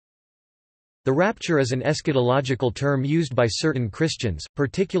The rapture is an eschatological term used by certain Christians,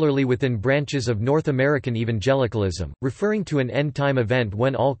 particularly within branches of North American evangelicalism, referring to an end-time event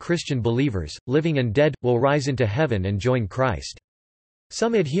when all Christian believers, living and dead, will rise into heaven and join Christ.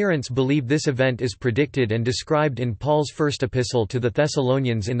 Some adherents believe this event is predicted and described in Paul's first epistle to the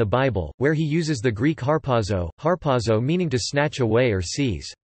Thessalonians in the Bible, where he uses the Greek harpazo meaning to snatch away or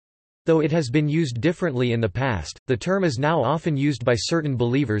seize. Though it has been used differently in the past, the term is now often used by certain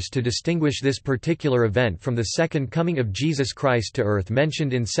believers to distinguish this particular event from the second coming of Jesus Christ to earth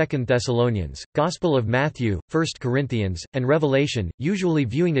mentioned in 2 Thessalonians, Gospel of Matthew, 1 Corinthians, and Revelation, usually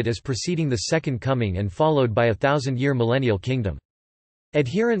viewing it as preceding the second coming and followed by a thousand-year millennial kingdom.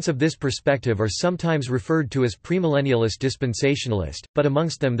 Adherents of this perspective are sometimes referred to as premillennialist dispensationalist, but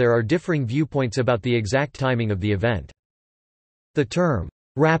amongst them there are differing viewpoints about the exact timing of the event. The term,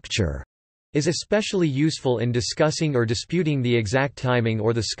 rapture, is especially useful in discussing or disputing the exact timing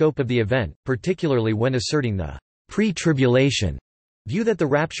or the scope of the event, particularly when asserting the pre-tribulation view that the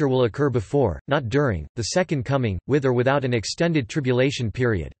rapture will occur before, not during, the second coming, with or without an extended tribulation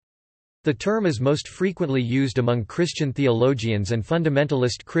period. The term is most frequently used among Christian theologians and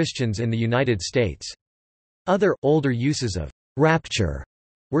fundamentalist Christians in the United States. Other, older uses of rapture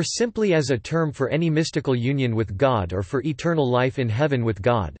were simply as a term for any mystical union with God or for eternal life in heaven with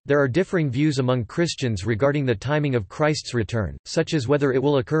God. There are differing views among Christians regarding the timing of Christ's return, such as whether it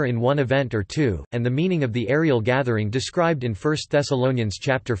will occur in one event or two, and the meaning of the aerial gathering described in 1 Thessalonians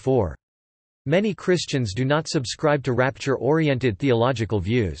chapter 4. Many Christians do not subscribe to rapture-oriented theological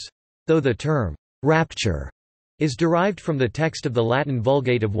views. Though the term rapture is derived from the text of the Latin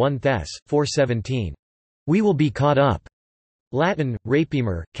Vulgate of 1 Thess. 4:17, "We will be caught up." Latin,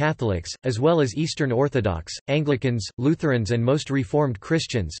 Rapimer, Catholics, as well as Eastern Orthodox, Anglicans, Lutherans and most Reformed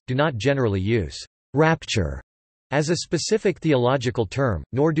Christians, do not generally use rapture as a specific theological term,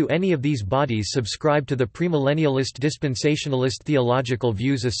 nor do any of these bodies subscribe to the premillennialist dispensationalist theological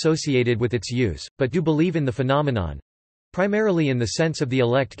views associated with its use, but do believe in the phenomenon, primarily in the sense of the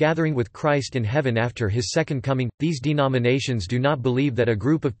elect gathering with Christ in heaven after his second coming. These denominations do not believe that a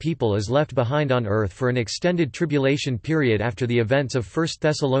group of people is left behind on earth for an extended tribulation period after the events of 1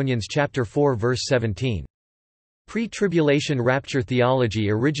 Thessalonians chapter 4 verse 17. Pre-tribulation rapture theology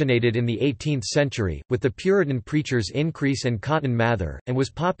originated in the 18th century, with the Puritan preachers Increase and Cotton Mather, and was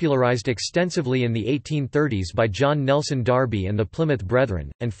popularized extensively in the 1830s by John Nelson Darby and the Plymouth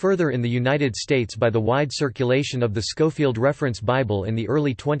Brethren, and further in the United States by the wide circulation of the Scofield Reference Bible in the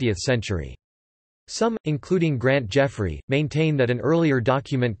early 20th century. Some, including Grant Jeffrey, maintain that an earlier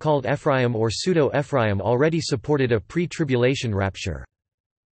document called Ephraim or Pseudo-Ephraim already supported a pre-tribulation rapture.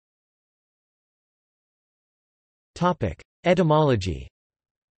 Etymology.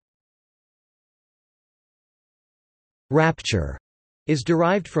 Rapture is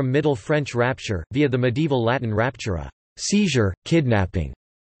derived from Middle French rapture, via the medieval Latin raptura, seizure, kidnapping,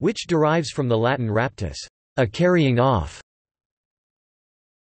 which derives from the Latin raptus, a carrying off.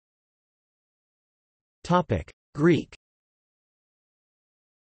 Greek.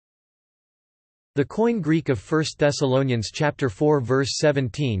 The Koine Greek of 1 Thessalonians chapter 4 verse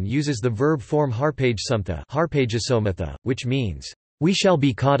 17 uses the verb form harpagesomatha, which means, "we shall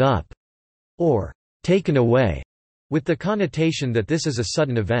be caught up," or "taken away," with the connotation that this is a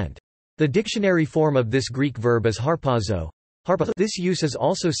sudden event. The dictionary form of this Greek verb is harpazo. This use is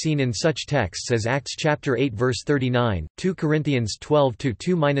also seen in such texts as Acts chapter 8 verse 39, 2 Corinthians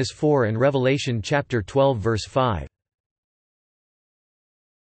 12:2-4 and Revelation chapter 12 verse 5.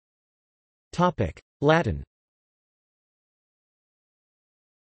 Latin.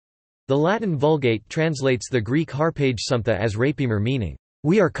 The Latin Vulgate translates the Greek harpagesomatha as rapimer meaning,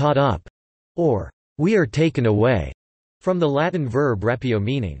 "we are caught up," or "we are taken away," from the Latin verb rapio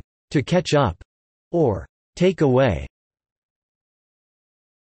meaning, "to catch up," or "take away."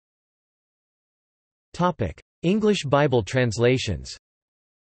 English Bible translations.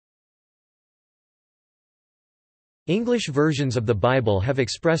 English versions of the Bible have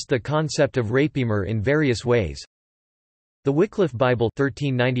expressed the concept of rapimer in various ways. The Wycliffe Bible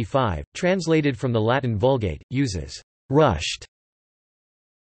 1395, translated from the Latin Vulgate, uses rushed.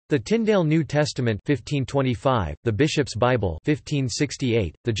 The Tyndale New Testament 1525, the Bishop's Bible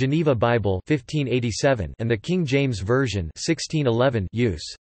 1568, the Geneva Bible 1587, and the King James Version 1611 use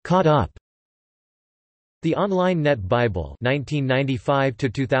caught up. The Online Net Bible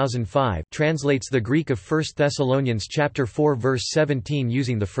 1995-2005 translates the Greek of 1 Thessalonians chapter 4 verse 17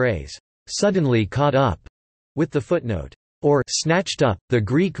 using the phrase, "suddenly caught up," with the footnote, or "snatched up." The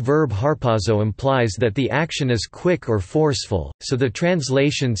Greek verb harpazo implies that the action is quick or forceful, so the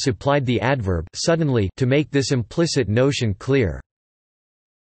translation supplied the adverb suddenly to make this implicit notion clear.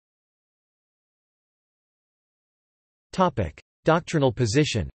 Doctrinal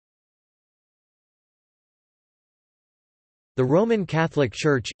position. The Roman Catholic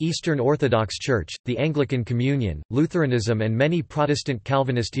Church, Eastern Orthodox Church, the Anglican Communion, Lutheranism and many Protestant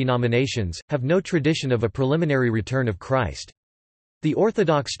Calvinist denominations, have no tradition of a preliminary return of Christ. The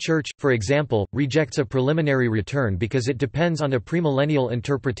Orthodox Church, for example, rejects a preliminary return because it depends on a premillennial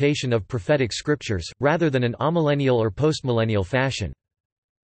interpretation of prophetic scriptures, rather than an amillennial or postmillennial fashion.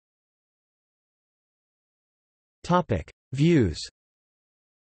 Views.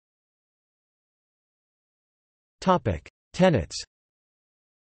 Tenets.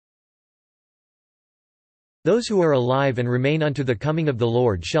 Those who are alive and remain unto the coming of the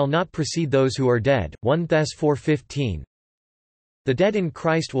Lord shall not precede those who are dead. 1 Thess 4:15. The dead in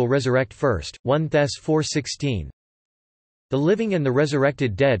Christ will resurrect first. 1 Thess 4:16. The living and the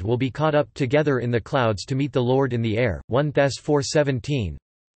resurrected dead will be caught up together in the clouds to meet the Lord in the air. 1 Thess 4:17.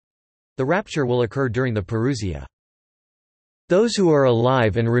 The rapture will occur during the parousia. Those who are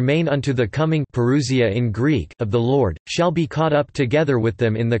alive and remain unto the coming parousia in Greek of the Lord, shall be caught up together with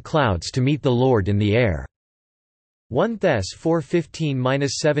them in the clouds to meet the Lord in the air. 1 Thess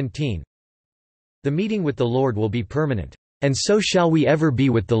 4:15–17. The meeting with the Lord will be permanent, and so shall we ever be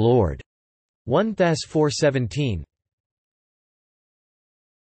with the Lord. 1 Thess 4:17.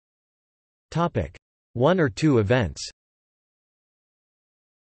 One or two events.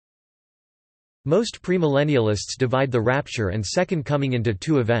 Most premillennialists divide the rapture and second coming into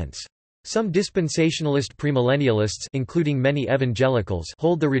two events. Some dispensationalist premillennialists, including many evangelicals,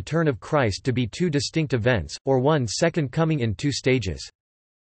 hold the return of Christ to be two distinct events, or one second coming in two stages.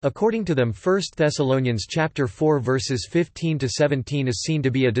 According to them, 1 Thessalonians chapter 4 verses 15 to 17 is seen to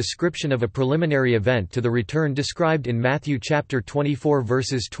be a description of a preliminary event to the return described in Matthew chapter 24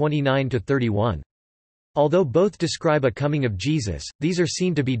 verses 29 to 31. Although both describe a coming of Jesus, these are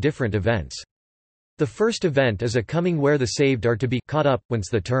seen to be different events. The first event is a coming where the saved are to be caught up, whence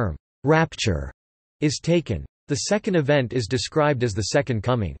the term rapture is taken. The second event is described as the second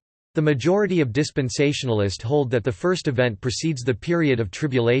coming. The majority of dispensationalists hold that the first event precedes the period of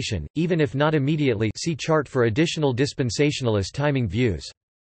tribulation, even if not immediately. See chart for additional dispensationalist timing views.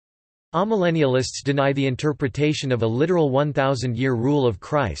 Amillennialists deny the interpretation of a literal 1,000-year rule of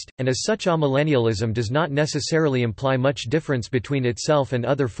Christ, and as such amillennialism does not necessarily imply much difference between itself and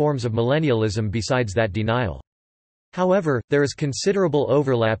other forms of millennialism besides that denial. However, there is considerable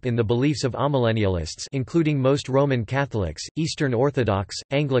overlap in the beliefs of amillennialists, including most Roman Catholics, Eastern Orthodox,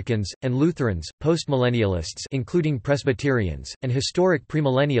 Anglicans, and Lutherans, postmillennialists including Presbyterians, and historic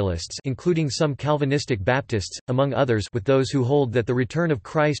premillennialists including some Calvinistic Baptists, among others, with those who hold that the return of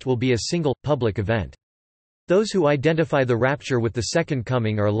Christ will be a single, public event. Those who identify the rapture with the second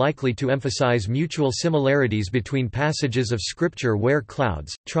coming are likely to emphasize mutual similarities between passages of Scripture where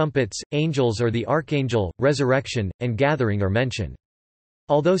clouds, trumpets, angels or the archangel, resurrection, and gathering are mentioned.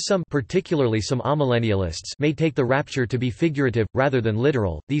 Although some, particularly some amillennialists, may take the rapture to be figurative, rather than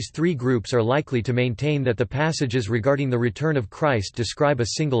literal, these three groups are likely to maintain that the passages regarding the return of Christ describe a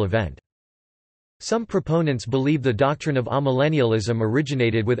single event. Some proponents believe the doctrine of amillennialism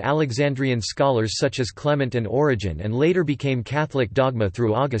originated with Alexandrian scholars such as Clement and Origen and later became Catholic dogma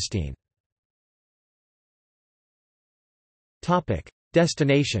through Augustine.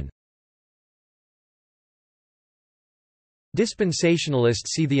 Destination. Dispensationalists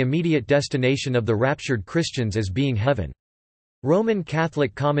see the immediate destination of the raptured Christians as being heaven. Roman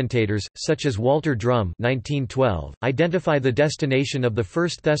Catholic commentators, such as Walter Drum 1912, identify the destination of the 1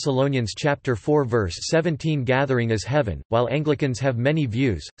 Thessalonians chapter 4 verse 17 gathering as heaven, while Anglicans have many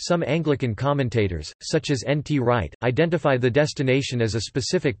views. Some Anglican commentators, such as N. T. Wright, identify the destination as a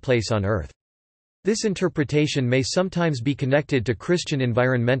specific place on earth. This interpretation may sometimes be connected to Christian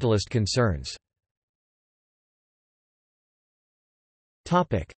environmentalist concerns.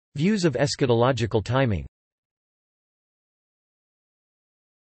 Views of eschatological timing.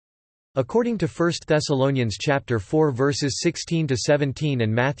 According to 1 Thessalonians chapter 4 verses 16 to 17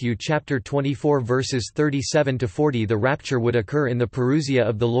 and Matthew chapter 24 verses 37 to 40, the rapture would occur in the parousia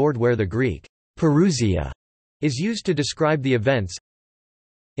of the Lord, where the Greek parousia is used to describe the events.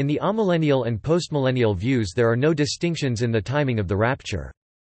 In the amillennial and postmillennial views there are no distinctions in the timing of the rapture.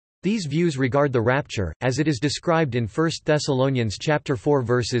 These views regard the rapture, as it is described in 1 Thessalonians chapter 4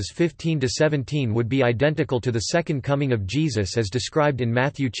 verses 15 to 17, would be identical to the second coming of Jesus as described in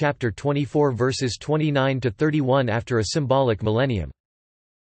Matthew chapter 24 verses 29 to 31 after a symbolic millennium.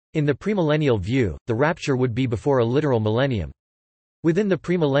 In the premillennial view, the rapture would be before a literal millennium. Within the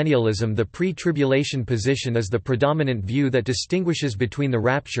premillennialism, the pre-tribulation position is the predominant view that distinguishes between the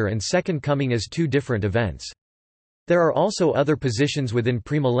rapture and second coming as two different events. There are also other positions within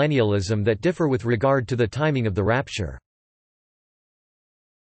premillennialism that differ with regard to the timing of the rapture.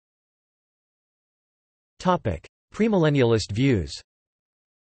 Premillennialist views.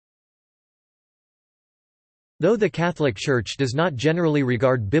 Though the Catholic Church does not generally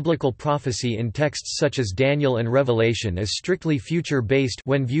regard biblical prophecy in texts such as Daniel and Revelation as strictly future-based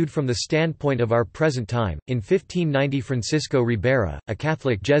when viewed from the standpoint of our present time, in 1590 Francisco Ribera, a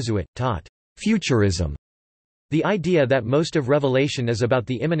Catholic Jesuit, taught futurism, the idea that most of Revelation is about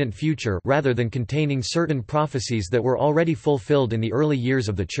the imminent future rather than containing certain prophecies that were already fulfilled in the early years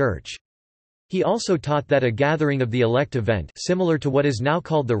of the Church. He also taught that a gathering of the elect event similar to what is now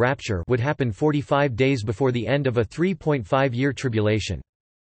called the rapture would happen 45 days before the end of a 3.5-year tribulation.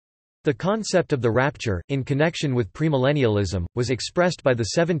 The concept of the rapture, in connection with premillennialism, was expressed by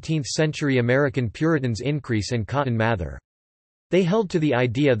the 17th-century American Puritans Increase and Cotton Mather. They held to the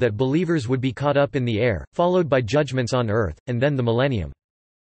idea that believers would be caught up in the air, followed by judgments on earth, and then the millennium.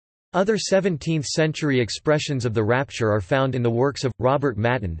 Other 17th-century expressions of the rapture are found in the works of, Robert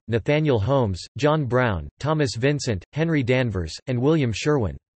Matten, Nathaniel Holmes, John Brown, Thomas Vincent, Henry Danvers, and William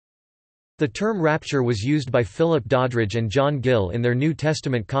Sherwin. The term rapture was used by Philip Doddridge and John Gill in their New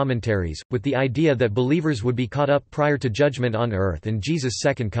Testament commentaries, with the idea that believers would be caught up prior to judgment on earth and Jesus'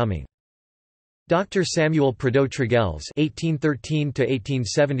 second coming. Dr. Samuel Prideaux Tregelles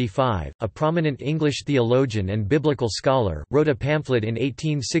 (1813–1875), a prominent English theologian and biblical scholar, wrote a pamphlet in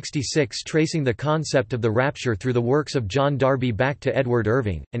 1866 tracing the concept of the rapture through the works of John Darby back to Edward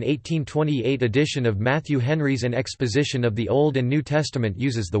Irving. An 1828 edition of Matthew Henry's An Exposition of the Old and New Testament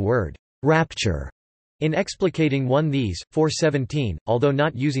uses the word rapture in explicating 1 These, 417, although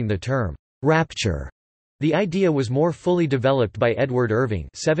not using the term rapture. The idea was more fully developed by Edward Irving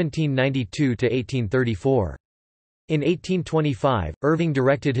 (1792–1834). In 1825, Irving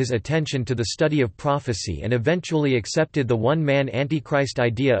directed his attention to the study of prophecy and eventually accepted the one-man Antichrist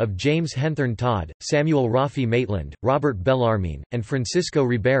idea of James Henthorne Todd, Samuel Rafi Maitland, Robert Bellarmine, and Francisco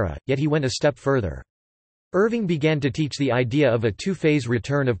Ribera, yet he went a step further. Irving began to teach the idea of a two-phase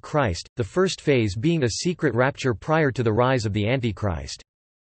return of Christ, the first phase being a secret rapture prior to the rise of the Antichrist.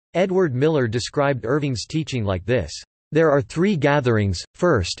 Edward Miller described Irving's teaching like this: "There are 3 gatherings,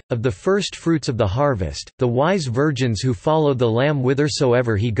 first, of the first fruits of the harvest, the wise virgins who follow the Lamb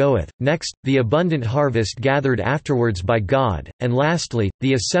whithersoever he goeth, next, the abundant harvest gathered afterwards by God, and lastly,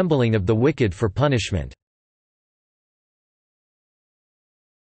 the assembling of the wicked for punishment."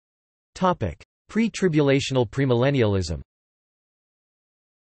 Pre-tribulational premillennialism.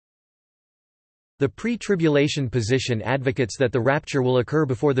 The pre-tribulation position advocates that the rapture will occur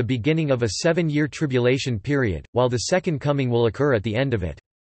before the beginning of a 7-year tribulation period, while the second coming will occur at the end of it.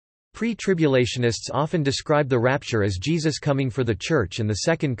 Pre-tribulationists often describe the rapture as Jesus coming for the church and the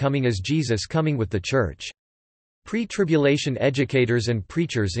second coming as Jesus coming with the church. Pre-tribulation educators and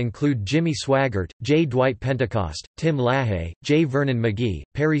preachers include Jimmy Swaggart, J. Dwight Pentecost, Tim LaHaye, J. Vernon McGee,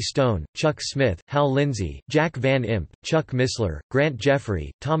 Perry Stone, Chuck Smith, Hal Lindsey, Jack Van Impe, Chuck Missler, Grant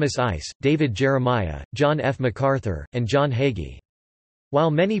Jeffrey, Thomas Ice, David Jeremiah, John F. MacArthur, and John Hagee.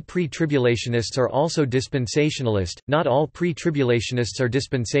 While many pre-tribulationists are also dispensationalist, not all pre-tribulationists are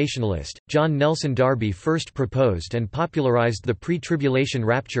dispensationalist. John Nelson Darby first proposed and popularized the pre-tribulation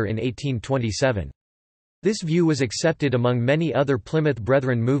rapture in 1827. This view was accepted among many other Plymouth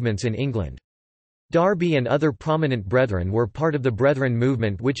Brethren movements in England. Darby and other prominent Brethren were part of the Brethren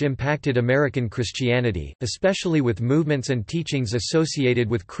movement, which impacted American Christianity, especially with movements and teachings associated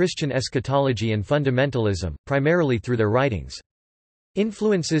with Christian eschatology and fundamentalism, primarily through their writings.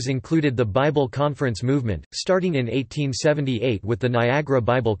 Influences included the Bible Conference movement, starting in 1878 with the Niagara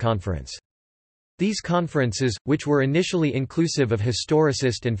Bible Conference. These conferences, which were initially inclusive of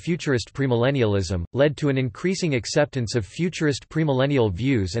historicist and futurist premillennialism, led to an increasing acceptance of futurist premillennial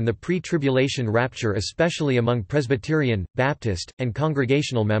views and the pre-tribulation rapture, especially among Presbyterian, Baptist, and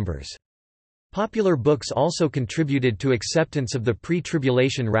Congregational members. Popular books also contributed to acceptance of the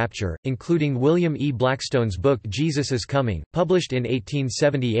pre-tribulation rapture, including William E. Blackstone's book Jesus is Coming, published in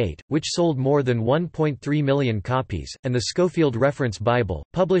 1878, which sold more than 1.3 million copies, and the Scofield Reference Bible,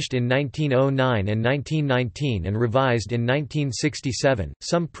 published in 1909 and 1919 and revised in 1967.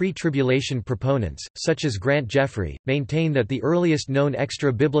 Some pre-tribulation proponents, such as Grant Jeffrey, maintain that the earliest known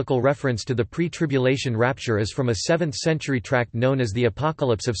extra-biblical reference to the pre-tribulation rapture is from a 7th-century tract known as the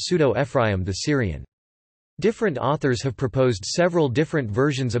Apocalypse of Pseudo-Ephraim the Syrian. Different authors have proposed several different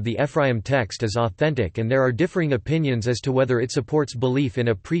versions of the Ephraim text as authentic, and there are differing opinions as to whether it supports belief in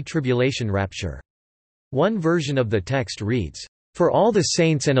a pre-tribulation rapture. One version of the text reads, "For all the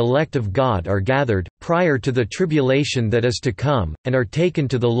saints and elect of God are gathered, prior to the tribulation that is to come, and are taken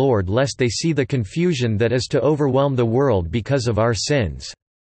to the Lord lest they see the confusion that is to overwhelm the world because of our sins."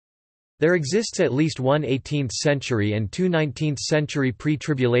 There exists at least one 18th-century and two 19th-century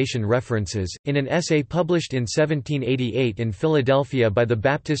pre-tribulation references, in an essay published in 1788 in Philadelphia by the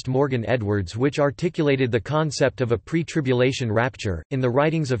Baptist Morgan Edwards which articulated the concept of a pre-tribulation rapture, in the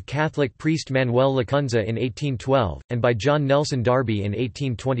writings of Catholic priest Manuel Lacunza in 1812, and by John Nelson Darby in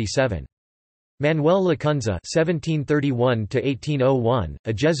 1827. Manuel Lacunza (1731–1801),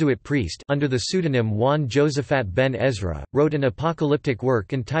 a Jesuit priest, under the pseudonym Juan Josaphat ben Ezra, wrote an apocalyptic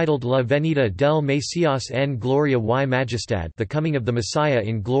work entitled La venida del Mesías en gloria y majestad, The Coming of the Messiah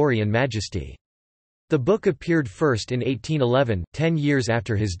in Glory and Majesty. The book appeared first in 1811, 10 years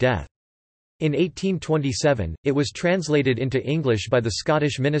after his death. In 1827, it was translated into English by the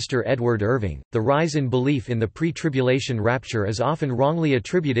Scottish minister Edward Irving. The rise in belief in the pre-tribulation rapture is often wrongly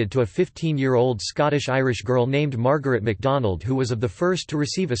attributed to a 15-year-old Scottish-Irish girl named Margaret MacDonald who was of the first to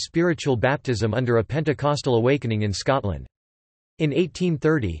receive a spiritual baptism under a Pentecostal awakening in Scotland. In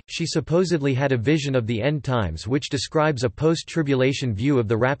 1830, she supposedly had a vision of the end times which describes a post-tribulation view of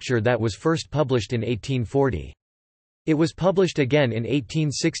the rapture that was first published in 1840. It was published again in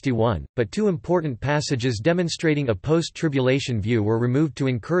 1861, but two important passages demonstrating a post-tribulation view were removed to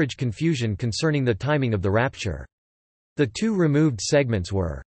encourage confusion concerning the timing of the rapture. The two removed segments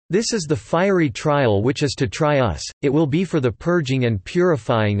were, "This is the fiery trial which is to try us, it will be for the purging and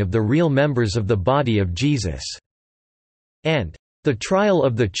purifying of the real members of the body of Jesus," and "The trial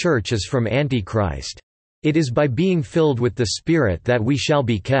of the Church is from Antichrist. It is by being filled with the Spirit that we shall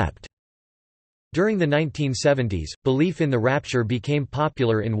be kept." During the 1970s, belief in the rapture became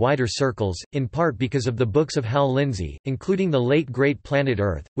popular in wider circles, in part because of the books of Hal Lindsey, including the late great Planet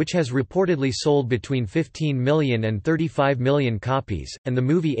Earth, which has reportedly sold between 15 million and 35 million copies, and the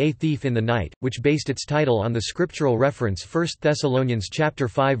movie A Thief in the Night, which based its title on the scriptural reference 1 Thessalonians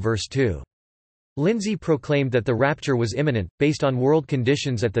 5 verse 2. Lindsey proclaimed that the rapture was imminent, based on world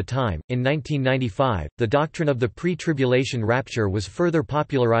conditions at the time. In 1995, the doctrine of the pre-tribulation rapture was further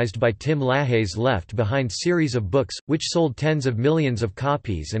popularized by Tim LaHaye's Left Behind series of books, which sold tens of millions of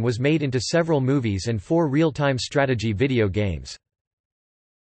copies and was made into several movies and 4 real-time strategy video games.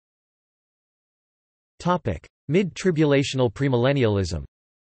 Mid-tribulational premillennialism.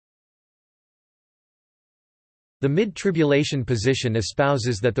 The mid-tribulation position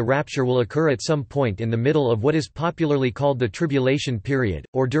espouses that the rapture will occur at some point in the middle of what is popularly called the tribulation period,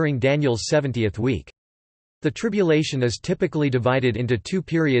 or during Daniel's 70th week. The tribulation is typically divided into two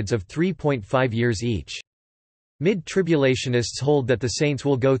periods of 3.5 years each. Mid-tribulationists hold that the saints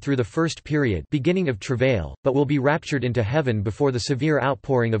will go through the first period, beginning of travail, but will be raptured into heaven before the severe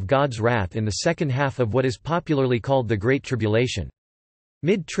outpouring of God's wrath in the second half of what is popularly called the Great Tribulation.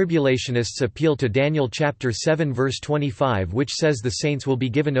 Mid-tribulationists appeal to Daniel chapter 7 verse 25 which says the saints will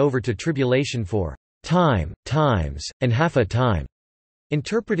be given over to tribulation for time, times, and half a time,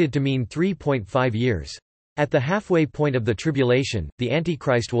 interpreted to mean 3.5 years. At the halfway point of the tribulation, the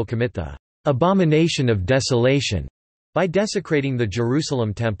Antichrist will commit the abomination of desolation by desecrating the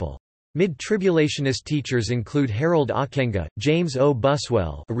Jerusalem temple. Mid-tribulationist teachers include Harold Ockenga, James O.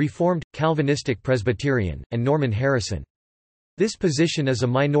 Buswell, a Reformed, Calvinistic Presbyterian, and Norman Harrison. This position is a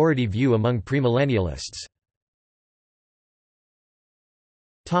minority view among premillennialists.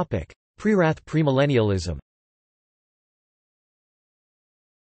 Pre-wrath premillennialism.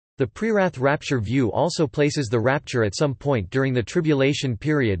 The pre-wrath rapture view also places the rapture at some point during the tribulation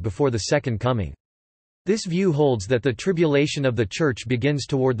period before the second coming. This view holds that the tribulation of the Church begins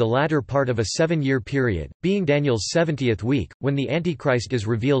toward the latter part of a 7-year period, being Daniel's 70th week, when the Antichrist is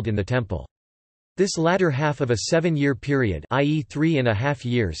revealed in the temple. This latter half of a 7-year period, i.e. 3.5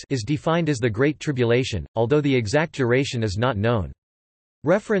 years, is defined as the Great Tribulation, although the exact duration is not known.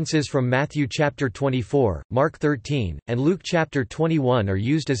 References from Matthew chapter 24, Mark 13, and Luke chapter 21 are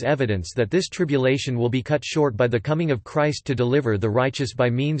used as evidence that this tribulation will be cut short by the coming of Christ to deliver the righteous by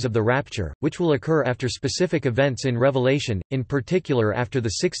means of the rapture, which will occur after specific events in Revelation, in particular after the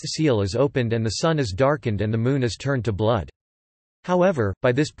sixth seal is opened and the sun is darkened and the moon is turned to blood. However,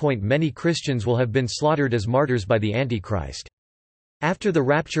 by this point many Christians will have been slaughtered as martyrs by the Antichrist. After the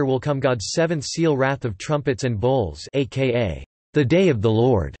rapture will come God's seventh seal, wrath of trumpets and bowls, aka the day of the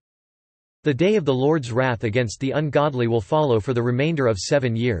Lord. The day of the Lord's wrath against the ungodly will follow for the remainder of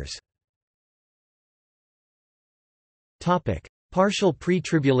 7 years. Partial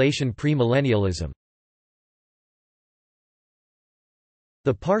pre-tribulation premillennialism.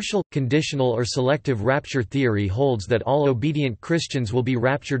 The partial, conditional or selective rapture theory holds that all obedient Christians will be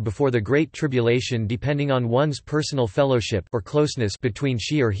raptured before the Great Tribulation depending on one's personal fellowship or closeness between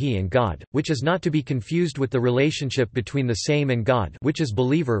she or he and God, which is not to be confused with the relationship between the same and God, which is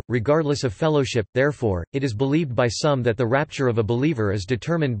believer, regardless of fellowship. Therefore, it is believed by some that the rapture of a believer is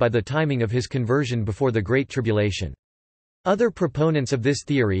determined by the timing of his conversion before the Great Tribulation. Other proponents of this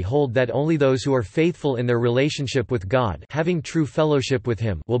theory hold that only those who are faithful in their relationship with God, having true fellowship with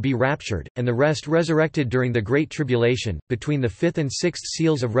Him, will be raptured, and the rest resurrected during the Great Tribulation, between the fifth and sixth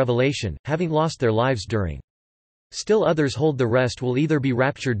seals of Revelation, having lost their lives during. Still others hold the rest will either be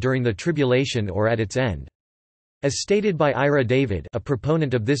raptured during the tribulation or at its end. As stated by Ira David, a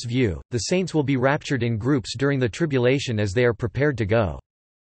proponent of this view, the saints will be raptured in groups during the tribulation as they are prepared to go.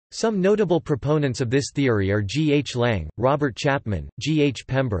 Some notable proponents of this theory are G. H. Lang, Robert Chapman, G. H.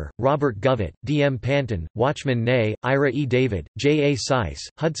 Pember, Robert Govett, D. M. Panton, Watchman Nee, Ira E. David, J. A. Seiss,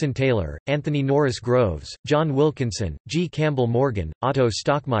 Hudson Taylor, Anthony Norris Groves, John Wilkinson, G. Campbell Morgan, Otto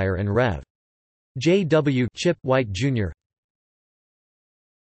Stockmeyer and Rev. J. W. Chip White, Jr.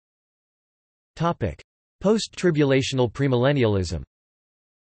 Post-tribulational premillennialism.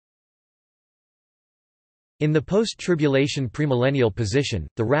 In the post-tribulation premillennial position,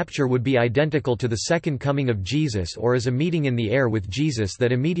 the rapture would be identical to the second coming of Jesus or as a meeting in the air with Jesus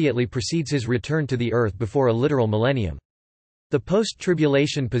that immediately precedes his return to the earth before a literal millennium. The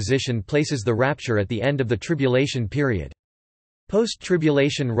post-tribulation position places the rapture at the end of the tribulation period.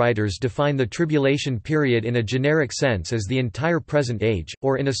 Post-tribulation writers define the tribulation period in a generic sense as the entire present age,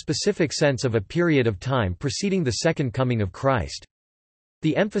 or in a specific sense of a period of time preceding the second coming of Christ.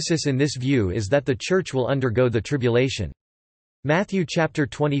 The emphasis in this view is that the Church will undergo the tribulation. Matthew chapter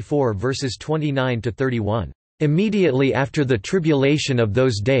 24 verses 29 to 31. Immediately after the tribulation of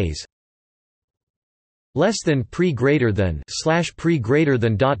those days, less than pre greater than / pre greater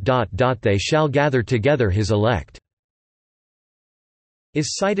than ... they shall gather together his elect,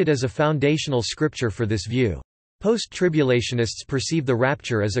 is cited as a foundational scripture for this view. Post-tribulationists perceive the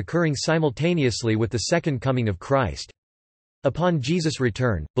rapture as occurring simultaneously with the second coming of Christ. Upon Jesus'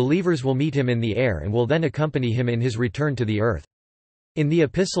 return, believers will meet him in the air and will then accompany him in his return to the earth. In the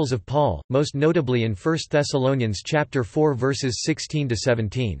epistles of Paul, most notably in 1 Thessalonians chapter 4 verses 16 to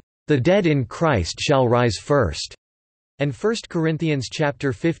 17, "The dead in Christ shall rise first," and 1 Corinthians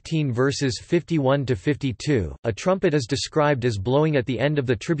chapter 15 verses 51 to 52, a trumpet is described as blowing at the end of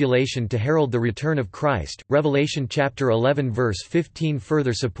the tribulation to herald the return of Christ. Revelation chapter 11 verse 15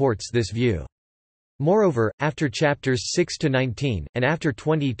 further supports this view. Moreover, after chapters 6 to 19, and after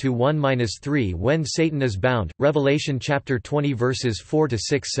 20 to 1-3 when Satan is bound, Revelation chapter 20 verses 4 to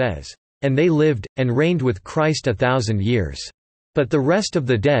 6 says, "And they lived, and reigned with Christ 1,000 years. But the rest of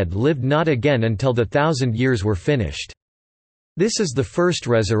the dead lived not again until the 1,000 years were finished. This is the first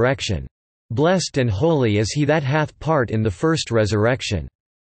resurrection. Blessed and holy is he that hath part in the first resurrection."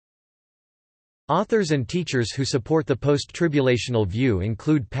 Authors and teachers who support the post-tribulational view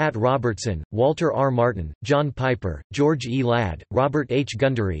include Pat Robertson, Walter R. Martin, John Piper, George E. Ladd, Robert H.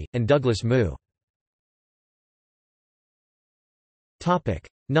 Gundry, and Douglas Moo.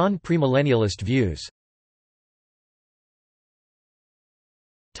 Non-premillennialist views.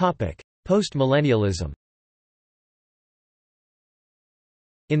 Postmillennialism.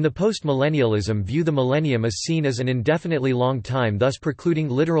 In the postmillennialism view, the millennium is seen as an indefinitely long time, thus precluding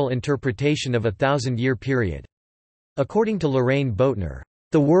literal interpretation of a 1,000-year period. According to Lorraine Boatner,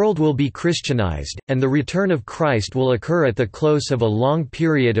 "The world will be Christianized, and the return of Christ will occur at the close of a long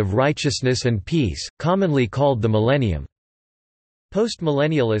period of righteousness and peace, commonly called the millennium."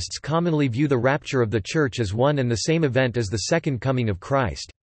 Postmillennialists commonly view the rapture of the Church as one and the same event as the second coming of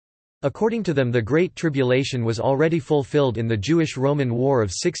Christ. According to them, the Great Tribulation was already fulfilled in the Jewish-Roman War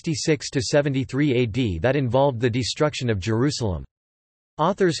of 66 to 73 AD that involved the destruction of Jerusalem.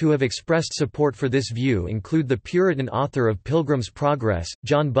 Authors who have expressed support for this view include the Puritan author of Pilgrim's Progress,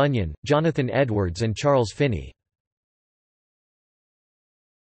 John Bunyan, Jonathan Edwards and Charles Finney.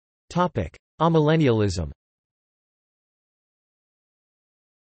 Amillennialism.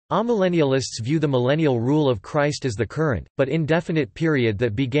 Amillennialists view the millennial rule of Christ as the current, but indefinite period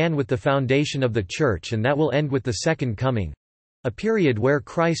that began with the foundation of the Church and that will end with the Second Coming—a period where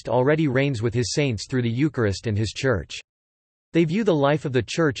Christ already reigns with his saints through the Eucharist and his Church. They view the life of the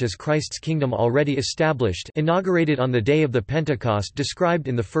Church as Christ's kingdom already established, inaugurated on the day of the Pentecost described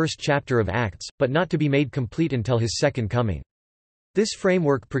in the first chapter of Acts, but not to be made complete until his second coming. This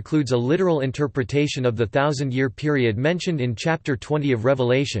framework precludes a literal interpretation of the 1,000-year period mentioned in chapter 20 of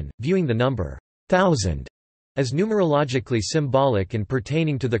Revelation, viewing the number 1,000 as numerologically symbolic and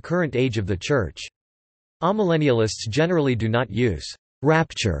pertaining to the current age of the Church. Amillennialists generally do not use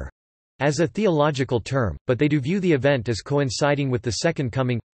rapture as a theological term, but they do view the event as coinciding with the Second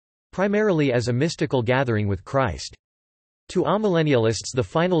Coming, primarily as a mystical gathering with Christ. To amillennialists, the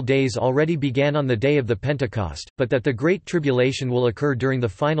final days already began on the day of the Pentecost, but that the Great Tribulation will occur during the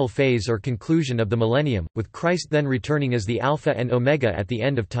final phase or conclusion of the millennium, with Christ then returning as the Alpha and Omega at the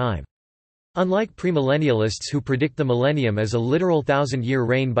end of time. Unlike premillennialists who predict the millennium as a literal thousand-year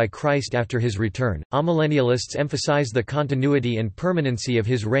reign by Christ after his return, amillennialists emphasize the continuity and permanency of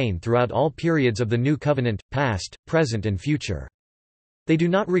his reign throughout all periods of the New Covenant, past, present and future. They do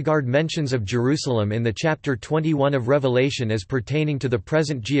not regard mentions of Jerusalem in the chapter 21 of Revelation as pertaining to the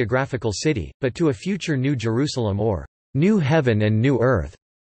present geographical city, but to a future New Jerusalem or New Heaven and New Earth,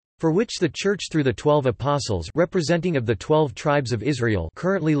 for which the Church through the 12 Apostles representing of the 12 tribes of Israel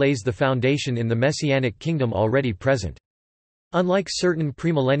currently lays the foundation in the Messianic kingdom already present. Unlike certain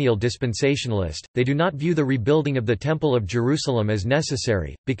premillennial dispensationalists, they do not view the rebuilding of the Temple of Jerusalem as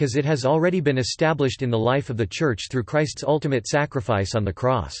necessary, because it has already been established in the life of the Church through Christ's ultimate sacrifice on the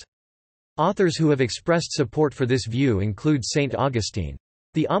cross. Authors who have expressed support for this view include St. Augustine.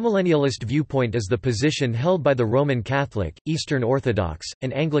 The amillennialist viewpoint is the position held by the Roman Catholic, Eastern Orthodox,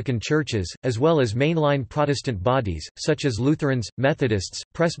 and Anglican churches, as well as mainline Protestant bodies, such as Lutherans, Methodists,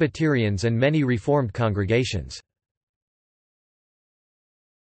 Presbyterians and many Reformed congregations.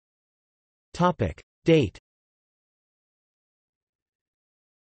 Date.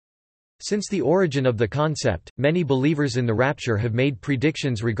 Since the origin of the concept, many believers in the rapture have made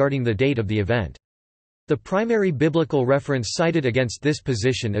predictions regarding the date of the event. The primary biblical reference cited against this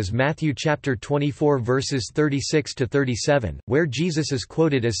position is Matthew chapter 24 verses 36 to 37, where Jesus is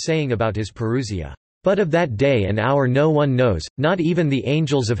quoted as saying about his parousia, "But of that day and hour no one knows, not even the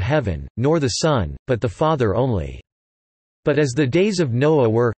angels of heaven, nor the Son, but the Father only. But as the days of Noah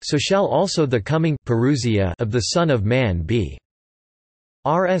were, so shall also the coming parousia of the Son of Man be."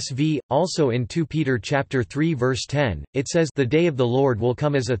 RSV, also in 2 Peter chapter 3 verse 10, it says, "The day of the Lord will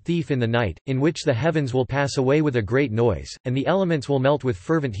come as a thief in the night, in which the heavens will pass away with a great noise, and the elements will melt with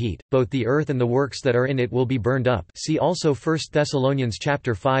fervent heat, both the earth and the works that are in it will be burned up." See also 1 Thessalonians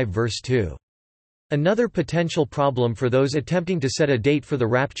chapter 5 verse 2. Another potential problem for those attempting to set a date for the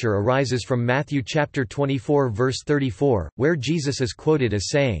rapture arises from Matthew chapter 24 verse 34, where Jesus is quoted as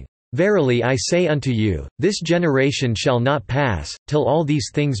saying, "Verily I say unto you, this generation shall not pass, till all these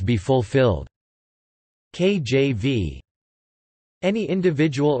things be fulfilled." KJV. Any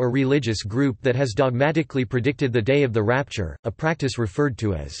individual or religious group that has dogmatically predicted the day of the rapture, a practice referred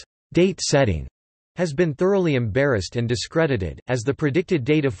to as date setting, has been thoroughly embarrassed and discredited, as the predicted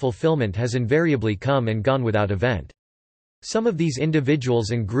date of fulfillment has invariably come and gone without event. Some of these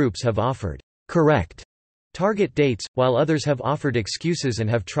individuals and groups have offered correct target dates, while others have offered excuses and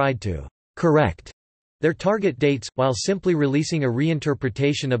have tried to correct their target dates, while simply releasing a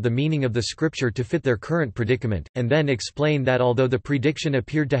reinterpretation of the meaning of the scripture to fit their current predicament, and then explain that although the prediction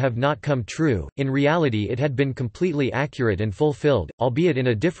appeared to have not come true, in reality it had been completely accurate and fulfilled, albeit in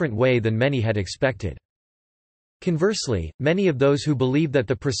a different way than many had expected. Conversely, many of those who believe that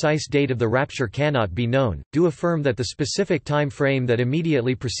the precise date of the rapture cannot be known, do affirm that the specific time frame that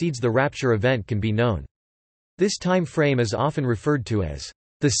immediately precedes the rapture event can be known. This time frame is often referred to as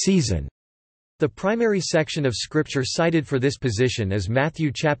the season. The primary section of scripture cited for this position is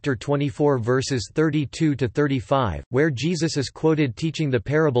Matthew chapter 24 verses 32 to 35, where Jesus is quoted teaching the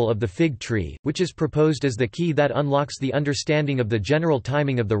parable of the fig tree, which is proposed as the key that unlocks the understanding of the general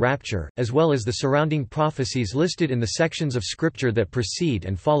timing of the rapture, as well as the surrounding prophecies listed in the sections of scripture that precede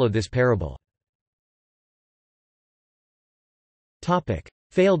and follow this parable. Topic: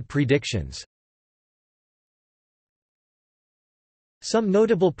 Failed predictions. Some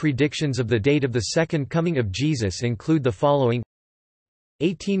notable predictions of the date of the Second Coming of Jesus include the following.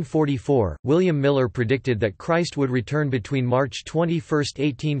 1844, William Miller predicted that Christ would return between March 21,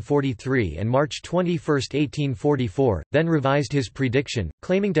 1843 and March 21, 1844, then revised his prediction,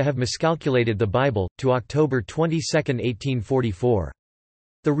 claiming to have miscalculated the Bible, to October 22, 1844.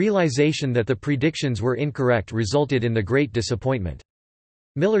 The realization that the predictions were incorrect resulted in the Great Disappointment.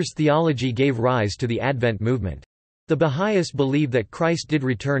 Miller's theology gave rise to the Advent movement. The Baha'is believe that Christ did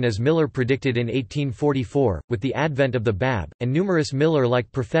return as Miller predicted in 1844, with the advent of the Bab, and numerous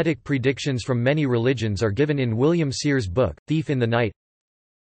Miller-like prophetic predictions from many religions are given in William Sears' book, Thief in the Night.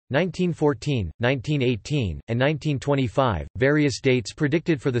 1914, 1918, and 1925, various dates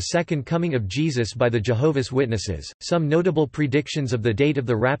predicted for the Second Coming of Jesus by the Jehovah's Witnesses. Some notable predictions of the date of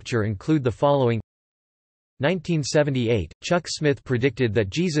the rapture include the following. 1978, Chuck Smith predicted that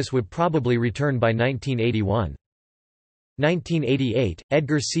Jesus would probably return by 1981. 1988,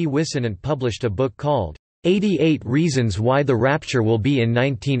 Edgar C. Whisenant published a book called 88 Reasons Why the Rapture Will Be in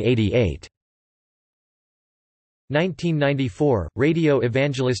 1988. 1994, radio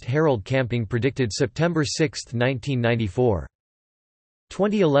evangelist Harold Camping predicted September 6, 1994.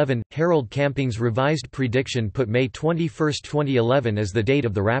 2011, Harold Camping's revised prediction put May 21, 2011 as the date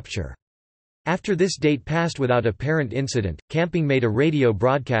of the rapture. After this date passed without apparent incident, Camping made a radio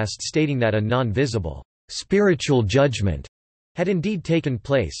broadcast stating that a non-visible, spiritual judgment had indeed taken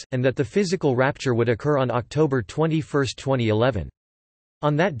place, and that the physical rapture would occur on October 21, 2011.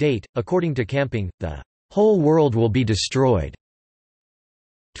 On that date, according to Camping, the whole world will be destroyed.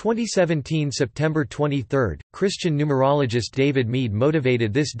 2017 September 23, Christian numerologist David Meade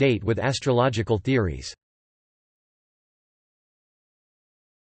motivated this date with astrological theories.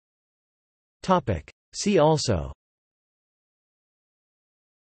 See also: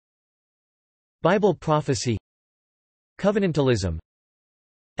 Bible prophecy, Covenantalism,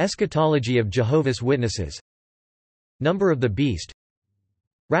 Eschatology of Jehovah's Witnesses, Number of the Beast,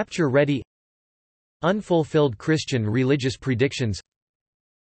 Rapture Ready, Unfulfilled Christian religious predictions.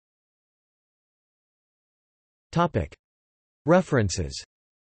 References.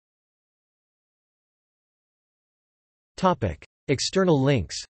 External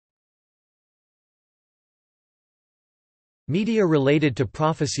links. Media related to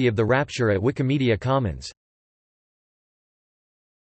prophecy of the rapture at Wikimedia Commons.